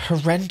 so the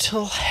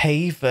parental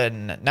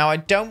haven. Now, I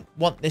don't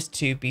want this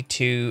to be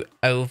too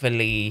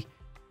overly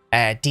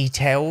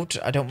detailed.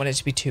 I don't want it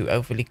to be too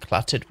overly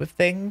cluttered with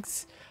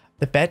things.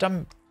 The bed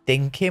I'm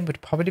thinking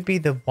would probably be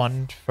the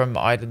one from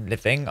Island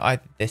Living,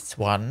 either this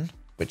one,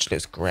 which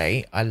looks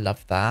great. I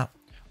love that.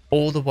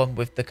 Or the one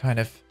with the kind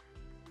of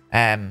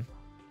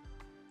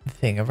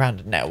thing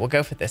around it. No, we'll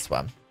go for this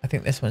one. I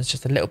think this one's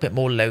just a little bit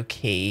more low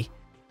key.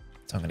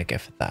 So I'm going to go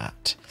for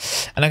that.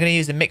 And I'm going to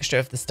use a mixture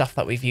of the stuff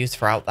that we've used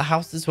throughout the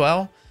house as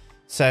well.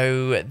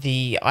 So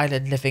the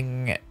Island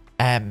Living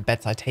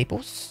bedside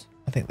tables.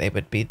 I think they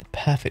would be the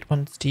perfect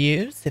ones to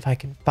use. If I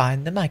can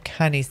find them, I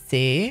can't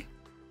see.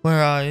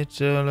 Where are you,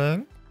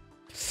 darling?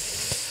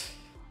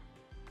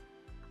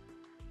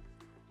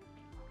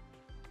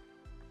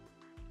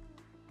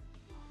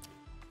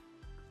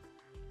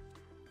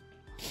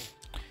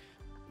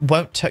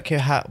 Won't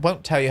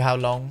tell you how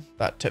long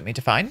that took me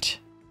to find.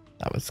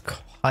 That was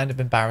kind of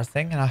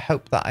embarrassing, and I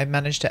hope that I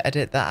managed to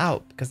edit that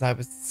out because I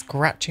was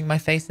scratching my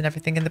face and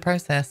everything in the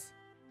process.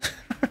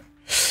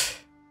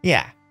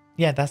 Yeah,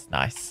 that's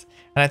nice.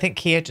 And I think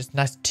here,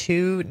 just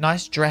two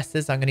nice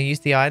dresses. I'm going to use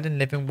the island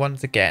living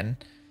ones again.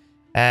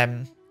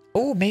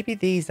 Oh, maybe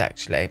these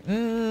actually.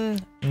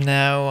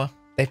 No,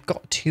 they've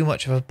got too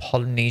much of a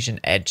Polynesian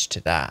edge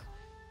to that.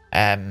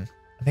 I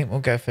think we'll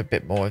go for a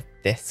bit more of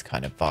this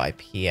kind of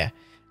vibe here.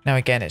 Now,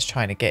 again, it's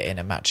trying to get in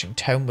a matching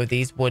tone with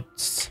these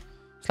woods.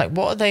 It's like,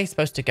 what are they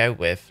supposed to go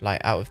with?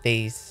 Like, out of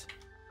these?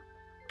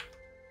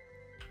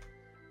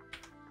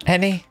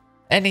 Any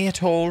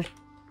at all?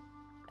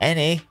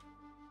 Any?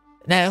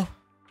 No?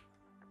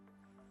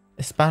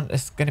 It's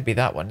going to be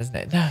that one, isn't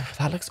it? No,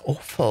 that looks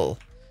awful.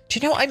 Do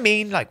you know what I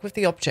mean? Like, with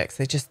the objects,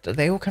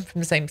 they all come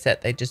from the same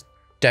set. They just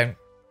don't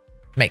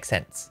make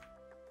sense.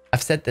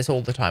 I've said this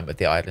all the time with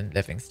the island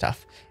living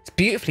stuff. It's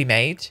beautifully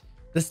made,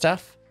 the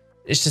stuff.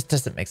 It just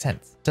doesn't make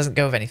sense. Doesn't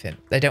go with anything.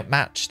 They don't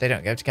match. They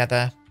don't go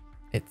together.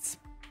 It's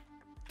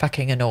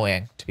fucking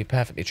annoying, to be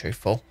perfectly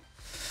truthful.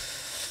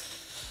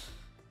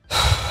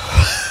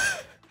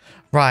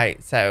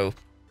 Right, so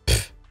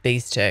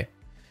these two.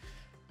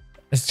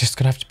 It's just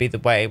going to have to be the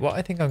way. What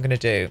I think I'm going to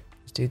do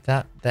is do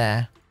that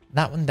there,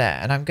 that one there.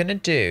 And I'm going to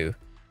do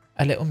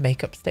a little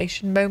makeup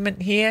station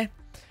moment here.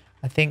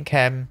 I think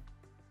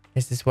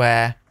this is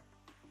where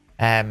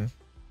the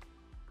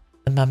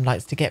mum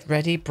likes to get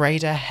ready,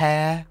 braid her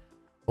hair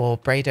or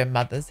braid her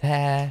mother's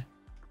hair.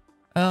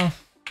 Oh,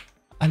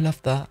 I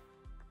love that.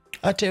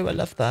 I do. I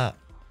love that.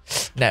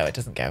 No, it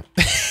doesn't go.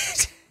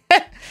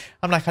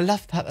 I'm like, I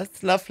love that.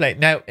 That's lovely.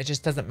 No, it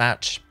just doesn't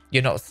match.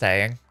 You're not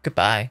staying.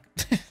 Goodbye.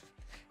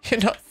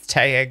 You're not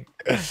staying.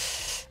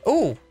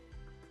 Oh.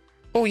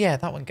 Oh, yeah,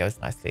 that one goes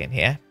nicely in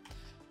here.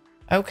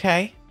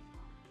 Okay.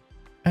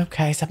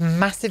 Okay, it's a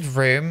massive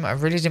room. I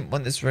really didn't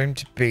want this room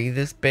to be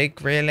this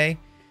big, really,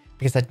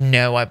 because I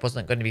know I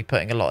wasn't going to be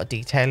putting a lot of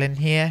detail in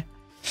here.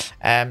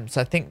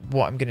 So I think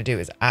what I'm going to do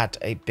is add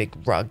a big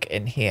rug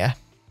in here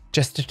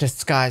just to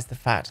disguise the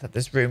fact that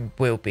this room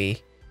will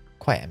be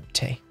quite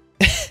empty.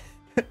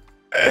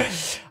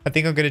 I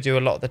think I'm going to do a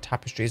lot of the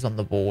tapestries on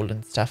the wall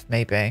and stuff,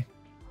 maybe.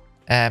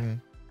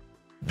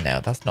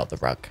 No, that's not the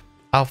rug.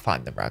 I'll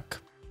find the rug.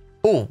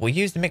 Oh, we'll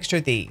use the mixture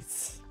of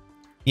these.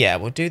 Yeah,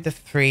 we'll do the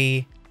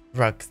 3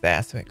 rugs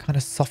there, so it kind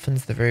of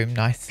softens the room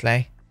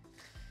nicely.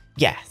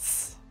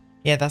 Yes.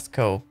 Yeah, that's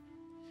cool.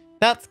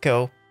 That's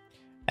cool.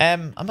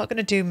 I'm not going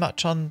to do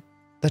much on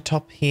the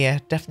top here.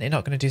 Definitely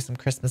not going to do some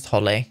Christmas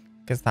holly,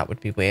 because that would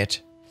be weird.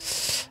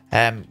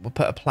 We'll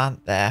put a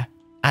plant there.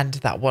 And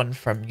that one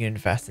from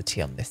university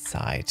on this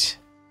side.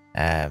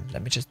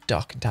 Let me just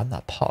darken down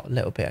that pot a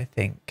little bit, I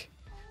think.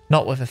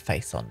 Not with a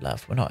face on,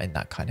 love. We're not in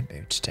that kind of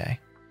mood today.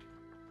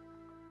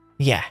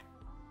 Yeah.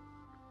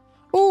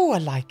 Oh, I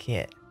like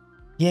it.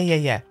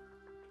 Yeah.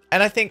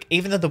 And I think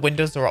even though the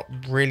windows are up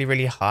really,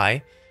 really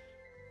high,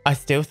 I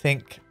still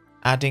think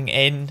adding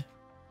in...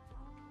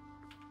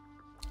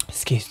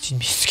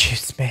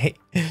 Excuse me.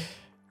 I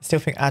still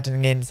think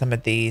adding in some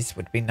of these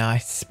would be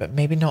nice, but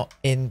maybe not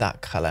in that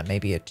colour.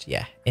 Maybe,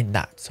 in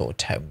that sort of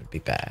tone would be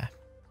better.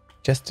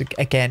 Just to,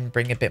 again,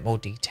 bring a bit more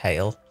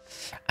detail.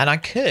 And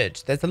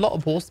there's a lot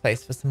of wall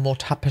space for some more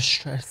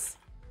tapestries.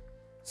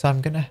 So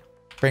I'm going to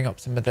bring up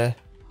some of the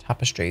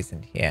tapestries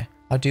in here.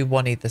 I'll do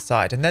one either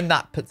side. And then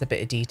that puts a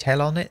bit of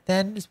detail on it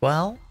then as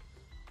well.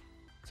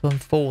 So I'm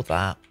for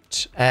that.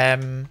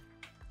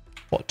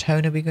 What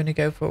tone are we going to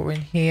go for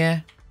in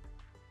here?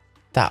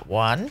 That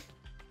one.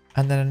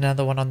 And then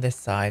another one on this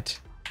side.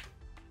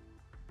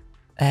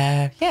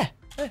 Yeah,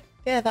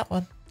 that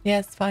one. Yeah,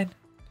 it's fine.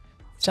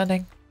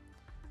 Stunning.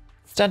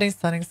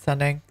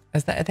 Stunning.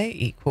 Are they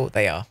equal?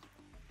 They are.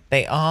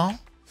 And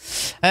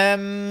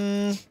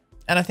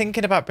I'm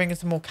thinking about bringing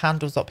some more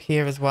candles up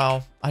here as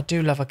well. I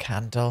do love a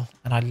candle,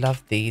 and I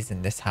love these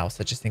in this house.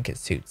 I just think it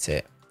suits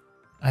it.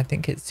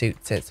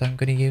 So I'm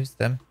going to use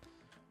them.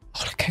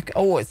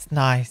 Oh, it's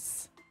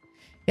nice.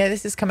 Yeah,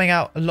 this is coming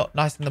out a lot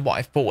nicer than what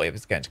I thought it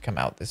was going to come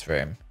out, this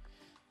room.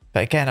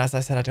 But again, as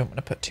I said, I don't want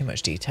to put too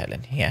much detail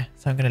in here.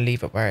 So I'm going to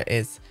leave it where it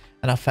is.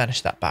 And I'll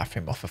furnish that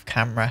bathroom off of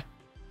camera.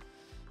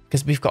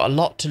 Because we've got a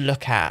lot to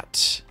look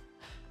at.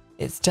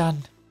 It's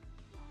done.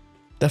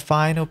 The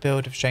final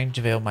build of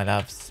Strangerville, my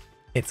loves.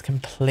 It's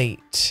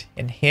complete.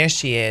 And here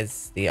she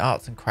is, the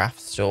arts and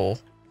crafts store.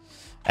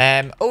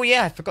 Oh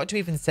yeah, I forgot to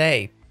even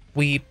say.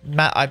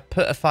 I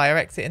put a fire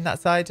exit in that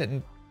side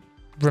and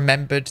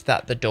remembered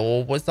that the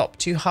door was up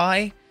too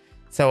high.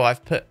 So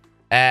I've put...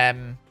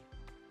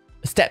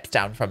 steps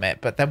down from it,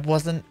 but there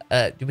wasn't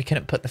we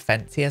couldn't put the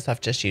fence here, so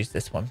I've just used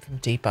this one from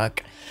Debug.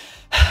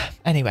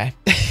 Anyway,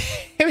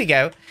 here we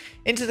go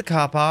into the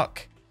car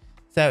park.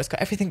 So it's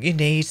got everything you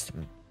need,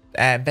 some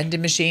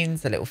vending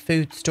machines, a little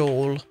food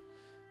stall,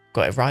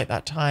 got it right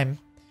that time.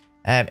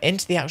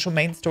 Into the actual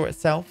main store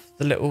itself,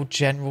 the little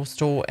general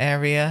store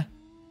area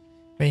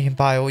where you can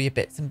buy all your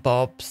bits and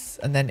bobs,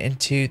 and then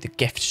into the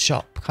gift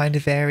shop kind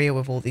of area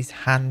with all these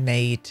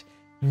handmade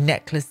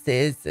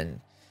necklaces and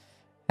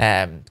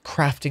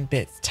crafting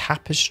bits,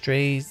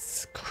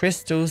 tapestries,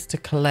 crystals to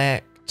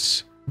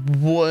collect,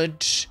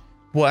 wood,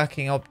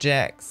 working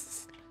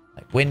objects,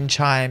 like wind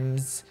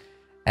chimes,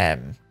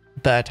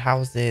 bird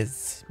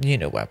houses. You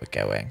know where we're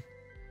going.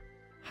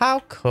 How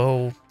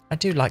cool. I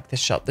do like the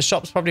shop. The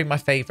shop's probably my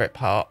favourite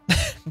part.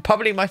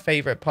 Probably my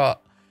favourite part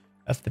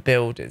of the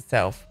build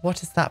itself.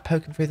 What is that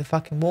poking through the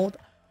fucking wall?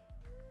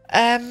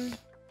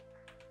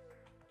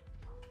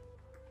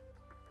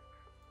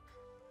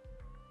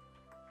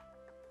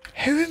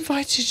 Who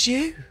invited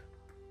you?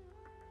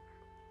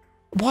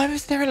 Why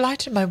was there a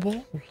light in my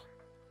wall?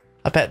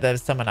 I bet there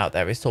was someone out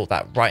there who saw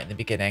that right in the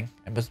beginning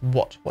and was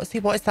what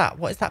is that?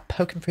 What is that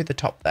poking through the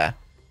top there?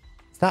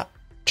 Is that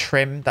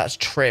trim? That's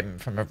trim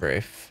from a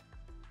roof.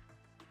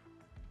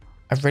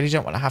 I really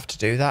don't want to have to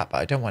do that, but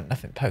I don't want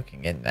nothing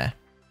poking in there.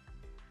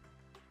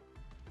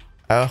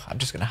 Oh, I'm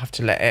just going to have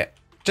to let it.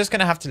 Just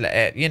going to have to let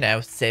it, you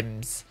know,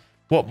 Sims.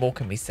 What more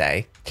can we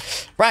say?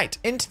 Right,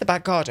 into the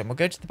back garden. We'll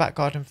go to the back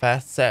garden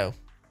first. So,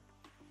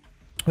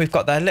 we've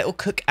got their little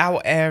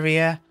cookout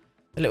area,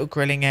 the little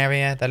grilling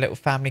area, their little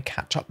family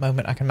catch-up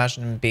moment. I can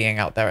imagine them being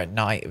out there at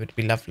night. It would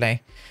be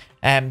lovely.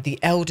 The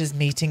elders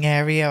meeting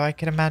area, I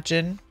can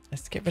imagine.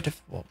 Let's get rid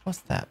of, what was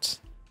that?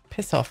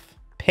 Piss off.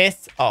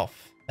 Piss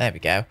off. There we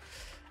go.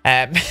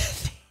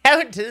 The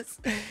elders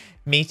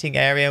meeting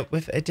area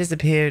with a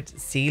disappeared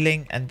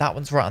ceiling, and that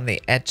one's right on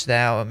the edge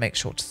there. I'll make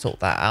sure to sort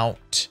that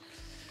out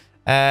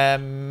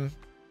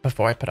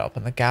before I put it up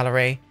on the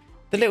gallery.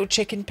 The little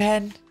chicken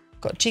pen.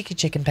 Got a cheeky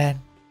chicken pen.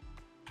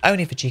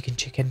 Only for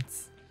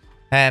chickens.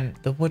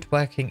 The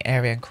woodworking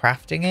area and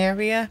crafting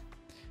area.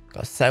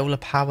 Got solar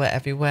power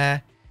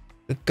everywhere.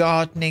 The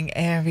gardening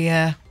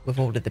area with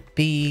all of the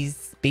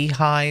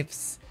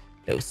beehives.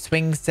 Little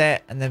swing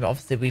set. And then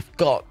obviously we've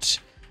got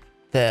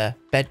the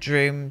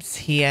bedrooms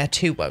here.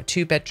 Two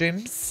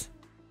bedrooms.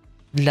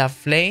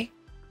 Lovely.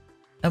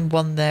 And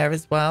one there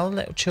as well.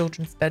 Little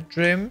children's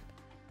bedroom.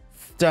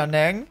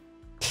 Stunning.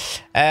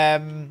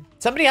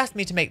 Somebody asked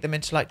me to make them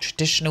into like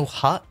traditional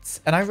huts,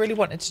 and I really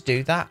wanted to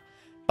do that,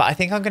 but I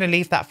think I'm going to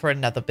leave that for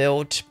another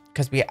build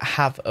because we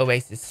have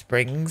Oasis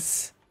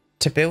Springs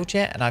to build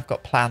yet, and I've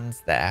got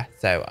plans there,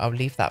 so I'll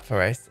leave that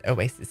for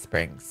Oasis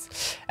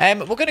Springs.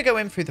 We're going to go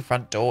in through the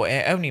front door.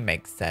 It only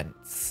makes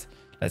sense.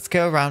 Let's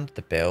go around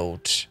the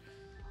build.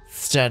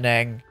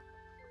 Stunning.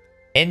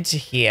 Into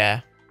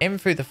here, in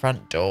through the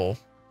front door.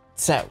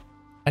 So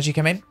as you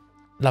come in,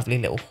 lovely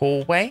little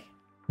hallway.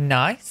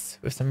 Nice,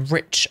 with some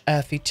rich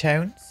earthy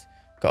tones.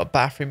 Got a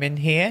bathroom in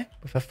here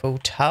with a full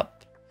tub.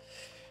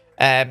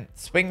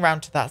 Swing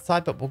round to that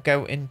side, but we'll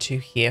go into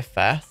here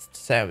first.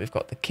 So we've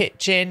got the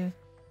kitchen.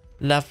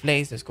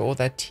 Lovely. So it's got all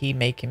their tea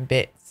making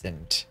bits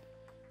and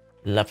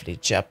lovely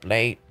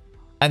jubbly.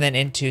 And then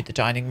into the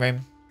dining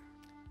room.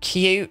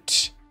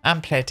 Cute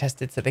and player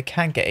tested, so they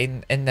can get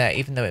in there,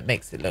 even though it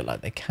makes it look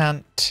like they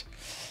can't.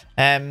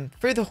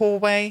 Through the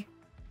hallway.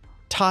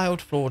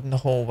 Tiled floor in the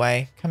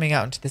hallway, coming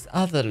out into this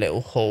other little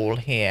hall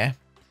here,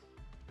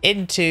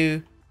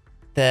 into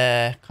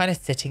the kind of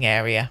sitting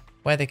area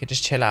where they could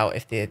just chill out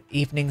if the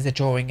evenings are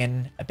drawing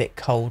in a bit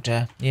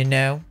colder, you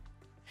know.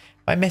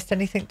 Have I missed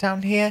anything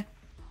down here?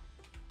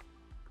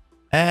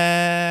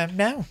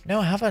 No,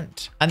 I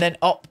haven't. And then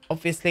up,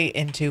 obviously,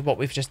 into what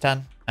we've just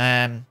done,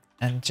 and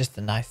just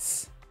a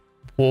nice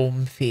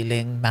warm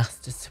feeling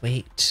master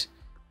suite.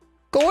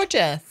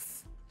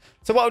 Gorgeous.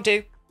 So what I'll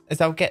do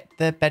is I'll get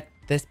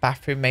this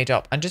bathroom made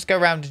up and just go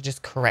around and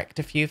just correct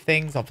a few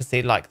things.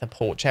 Obviously, like the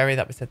porch area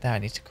that we said there, I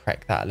need to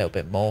correct that a little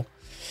bit more.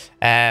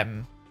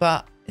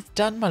 But it's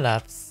done, my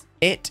loves.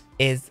 It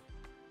is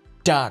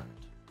done.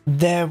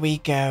 There we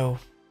go.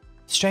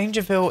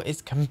 Strangerville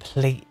is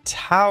complete.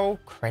 How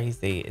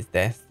crazy is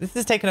this? This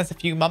has taken us a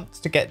few months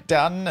to get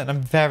done, and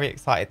I'm very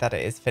excited that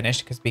it is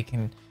finished because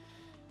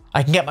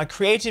I can get my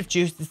creative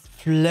juices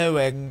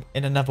flowing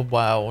in another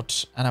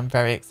world, and I'm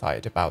very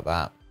excited about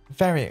that.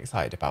 Very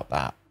excited about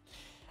that.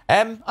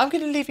 I'm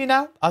going to leave you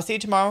now. I'll see you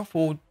tomorrow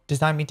for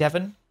Design Me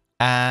Devon.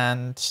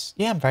 And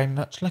yeah, I'm very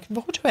much looking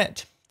forward to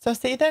it. So I'll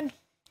see you then.